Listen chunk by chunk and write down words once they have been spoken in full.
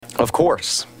Of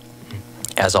course,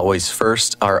 as always,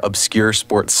 first, our obscure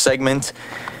sports segment.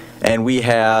 And we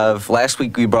have, last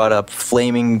week we brought up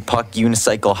flaming puck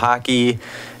unicycle hockey,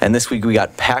 and this week we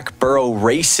got pack burro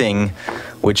racing,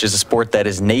 which is a sport that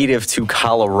is native to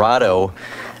Colorado.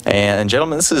 And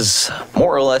gentlemen, this is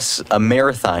more or less a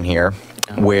marathon here,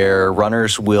 where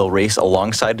runners will race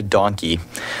alongside a donkey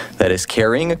that is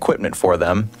carrying equipment for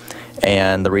them,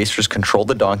 and the racers control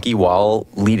the donkey while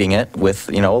leading it with,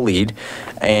 a lead,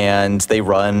 and they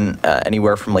run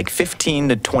anywhere from like 15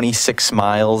 to 26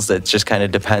 miles. It just kind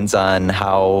of depends on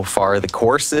how far the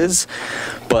course is,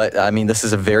 but I mean, this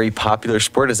is a very popular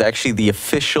sport. It's actually the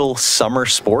official summer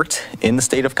sport in the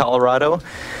state of Colorado.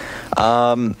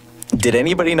 Did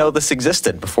anybody know this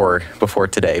existed before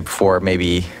today, before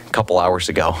maybe a couple hours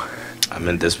ago? I'm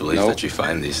in disbelief that you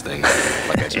find these things.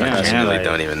 Like, I really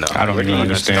don't even know. I don't even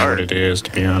understand what it is,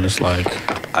 to be honest.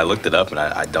 I looked it up and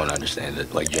I don't understand it.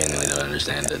 Genuinely don't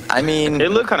understand it. I mean,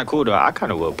 it looked kind of cool though. I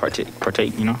kind of will partake.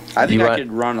 I think I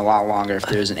could run a lot longer if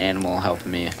there's an animal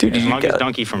helping me. Dude, as long as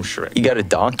donkey from Shrek. You got a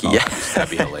donkey, yeah.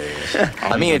 That'd be hilarious.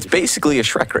 I mean, it's basically a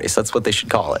Shrek race. That's what they should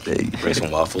call it.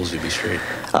 Racing waffles, you'd be straight.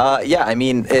 Yeah, I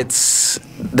mean,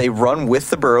 they run with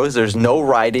the burros. There's no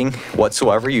riding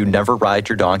whatsoever. You never ride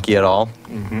your donkey at all.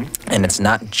 Mm-hmm. And it's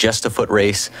not just a foot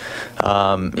race.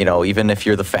 Even if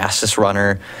you're the fastest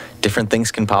runner, different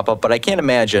things can pop up. But I can't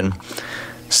imagine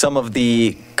some of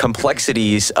the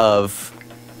complexities of,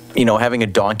 having a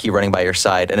donkey running by your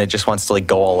side and it just wants to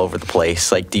go all over the place.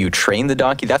 Do you train the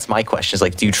donkey? That's my question.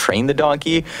 Is do you train the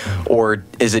donkey, or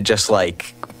is it just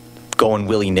going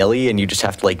willy-nilly and you just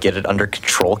have to get it under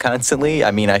control constantly?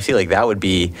 I mean, I feel like that would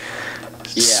be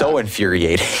so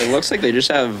infuriating. It looks like they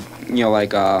just have,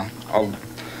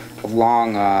 a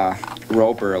long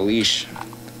rope or a leash,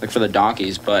 for the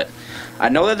donkeys. But I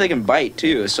know that they can bite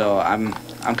too, so I'm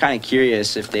kind of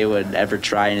curious if they would ever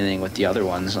try anything with the other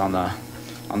ones on the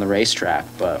racetrack.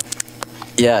 But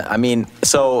yeah, I mean,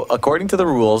 so according to the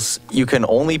rules, you can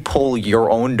only pull your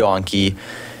own donkey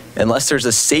unless there's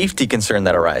a safety concern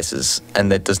that arises and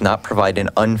that does not provide an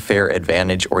unfair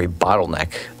advantage or a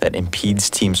bottleneck that impedes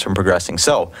teams from progressing.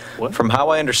 So, from how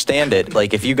I understand it,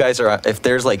 if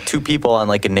there's two people on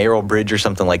a narrow bridge or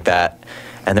something like that,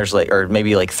 and there's or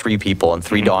maybe 3 people and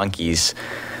 3 donkeys,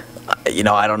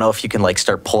 I don't know if you can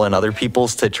start pulling other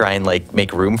people's to try and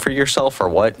make room for yourself or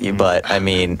what, but I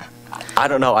mean, I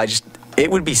don't know. It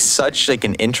would be such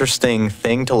an interesting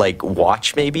thing to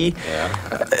watch, maybe. Yeah.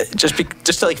 Just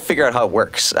to figure out how it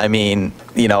works. I mean,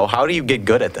 how do you get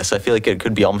good at this? I feel like it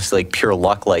could be almost pure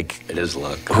luck. It is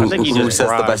luck. Who says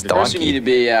the best donkey? First you need to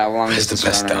be long as the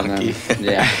best donkey.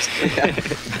 Yeah.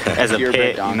 As a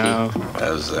pet,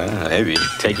 As maybe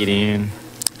take it in.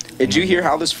 Did you hear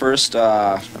how this first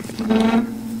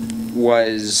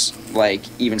was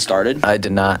even started? I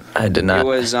did not.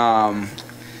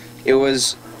 It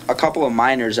was a couple of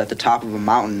miners at the top of a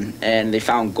mountain, and they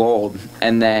found gold,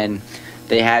 and then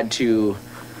they had to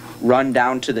run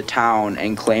down to the town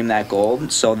and claim that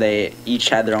gold. So they each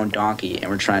had their own donkey and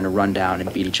were trying to run down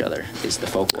and beat each other. Is the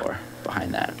folklore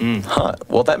behind that? Huh.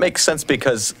 Well, that makes sense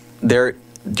because your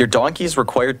donkey is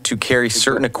required to carry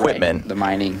certain equipment. Right. The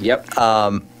mining. Yep.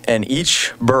 And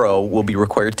each burro will be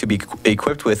required to be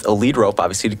equipped with a lead rope,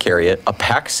 obviously to carry it, a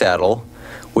pack saddle,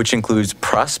 which includes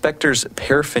prospector's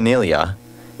paraphernalia,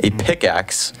 a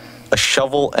pickaxe, a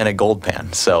shovel, and a gold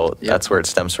pan. So that's where it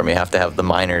stems from. You have to have the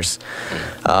miners'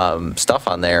 stuff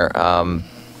on there.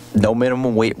 No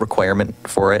minimum weight requirement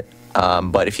for it.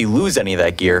 But if you lose any of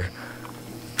that gear,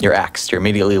 you're axed. You're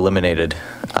immediately eliminated.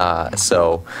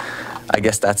 So I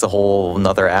guess that's a whole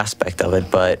another aspect of it.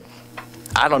 But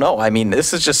I don't know. I mean,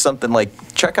 this is just something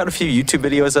check out a few YouTube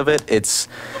videos of it. It's,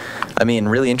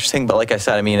 really interesting. But like I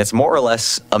said, it's more or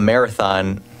less a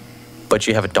marathon, but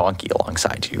you have a donkey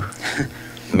alongside you.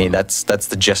 That's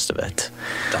the gist of it.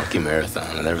 Donkey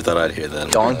marathon. I never thought I'd hear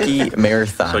that. Donkey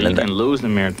marathon. So you can lose the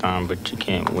marathon, but you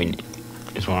can't win it,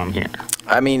 is what I'm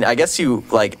hearing. I guess you,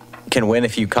 can win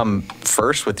if you come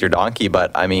first with your donkey,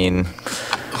 but, I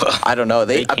don't know.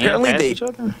 You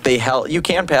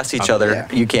can pass each other.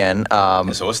 Yeah. You can.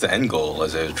 So what's the end goal?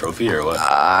 Is it a trophy or what?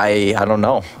 I don't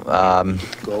know.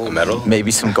 Gold. A medal? Maybe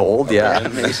some gold. Yeah.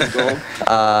 Maybe some gold.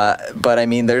 But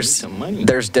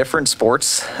there's different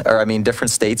sports, or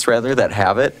different states rather, that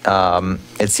have it.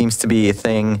 It seems to be a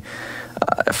thing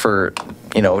for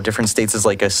different states is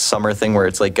a summer thing where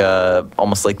it's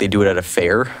almost like they do it at a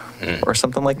fair or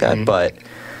something like that. But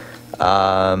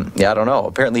I don't know.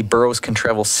 Apparently, burros can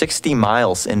travel 60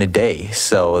 miles in a day,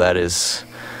 so that is,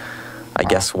 I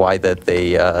guess, why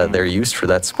they're used for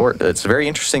that sport. It's very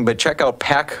interesting. But check out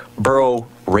Pack Burro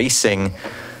Racing.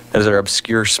 That is our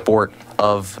obscure sport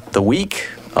of the week,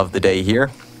 of the day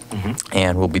here.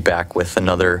 And we'll be back with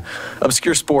another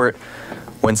obscure sport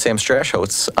when Sam Strash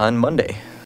hosts on Monday.